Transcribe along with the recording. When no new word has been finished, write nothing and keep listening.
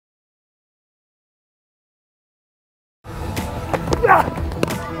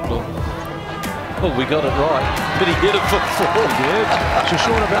Oh, we got it right, but he hit it for 4. Yeah, it's a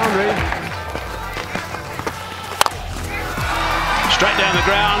shorter boundary. Straight down the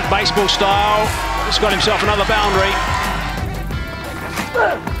ground, baseball style. He's got himself another boundary.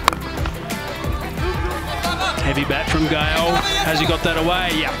 Heavy bat from Gayle. Has he got that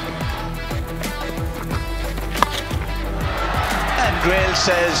away? Yeah. And Gayle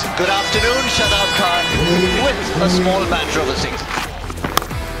says, "Good afternoon, Shadab Khan," with a small banter of a 6.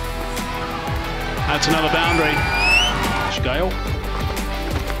 That's another boundary. Gayle.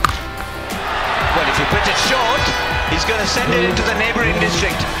 Well, if you put it short, he's going to send it into the neighbouring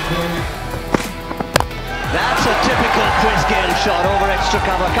district. That's a typical Chris Gayle shot over extra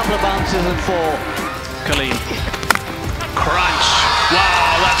cover. A couple of bounces and 4. Colleen. Crunch.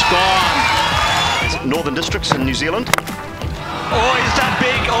 Wow, that's gone. Northern Districts in New Zealand. Oh, is that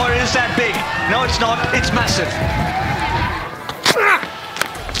big or is that big? No, it's not. It's massive.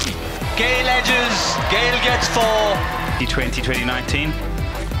 Gayle edges. Gayle gets 4. GT20 2019.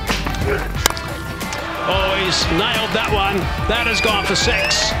 Oh, he's nailed that one. That has gone for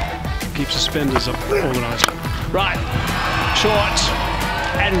 6. Keep suspenders up organised. Right. Short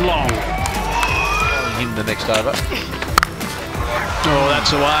and long. In the next over. Oh,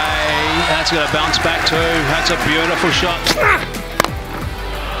 that's away. That's going to bounce back too. That's a beautiful shot.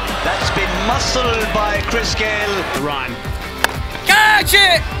 That's been muscled by Chris Gayle. Ryan. Catch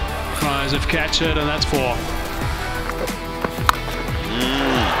it! Tries of catch it, and that's 4.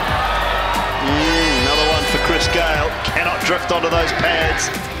 Another one for Chris Gayle. Cannot drift onto those pads.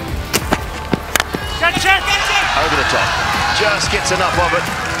 Catch it! Over the top. Just gets enough of it.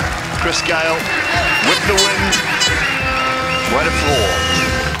 Chris Gayle with the wind. Way to floor.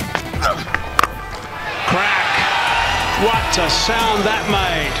 Crack. What a sound that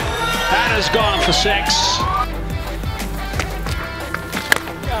made. That has gone for 6.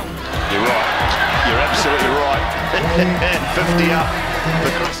 You're right. You're absolutely right. 50 up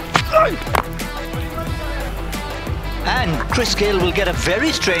for Chris. And Chris Gayle will get a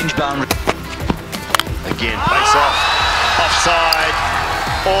very strange boundary. Again, face off. Offside.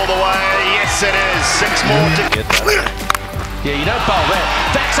 All the way. Yes, it is. 6 more to get that. Yeah, you don't bowl that.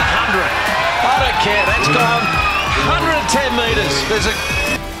 That's 100. I don't care. That's gone 110 metres. There's a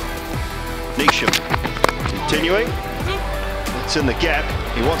Nisham continuing. It's in the gap.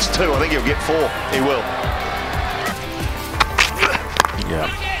 He wants 2. I think he'll get 4. He will. Yeah.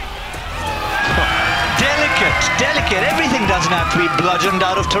 Delicate. Everything doesn't have to be bludgeoned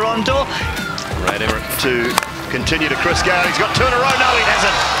out of Toronto. Right, Everett to continue to Chris Gayle. He's got 2 in a row. No, he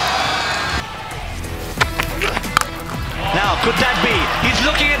hasn't. Now, could that be? He's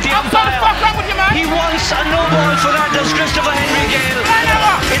looking at the umpire. He wants a no ball for that, does Christopher Henry Gayle.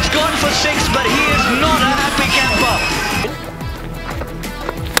 It's gone for 6, but he is not a happy camper.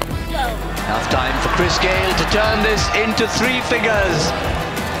 Enough time for Chris Gayle to turn this into 3 figures.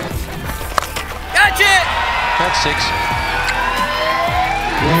 Catch it! that's 6.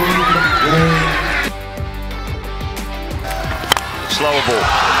 Slower ball.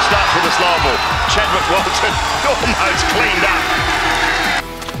 Starts with a slower ball. Chadwick Walton almost cleaned up.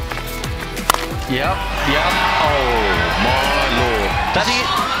 Yep. Oh my lord.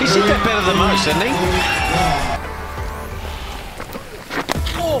 He's hit that better than most, hasn't he?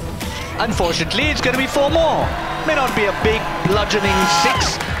 Unfortunately, it's going to be 4 more. May not be a big bludgeoning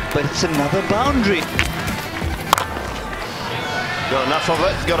 6, but it's another boundary. Got enough of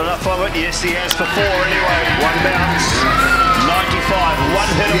it. Got enough of it. Yes, he has for 4 anyway. 1 bounce. 95. 1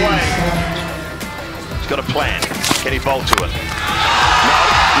 hit away. He's got a plan. Can he bowl to it?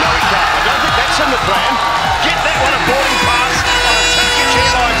 No, he can't. I don't think that's in the plan. Get that one a boarding pass on a Turkish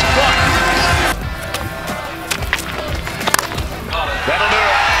Airlines flight. That'll do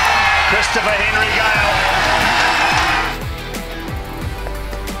it. Christopher Henry Gayle.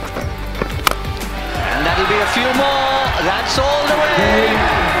 And that'll be a few more. That's all the way.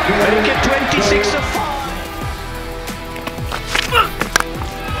 Make it 26 of 4.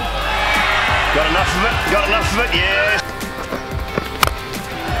 Got enough of it. Got enough of it. Yes.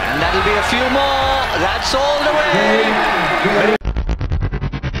 And that'll be a few more. That's all the way.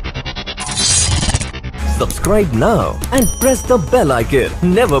 Subscribe now and press the bell icon.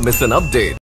 Never miss an update.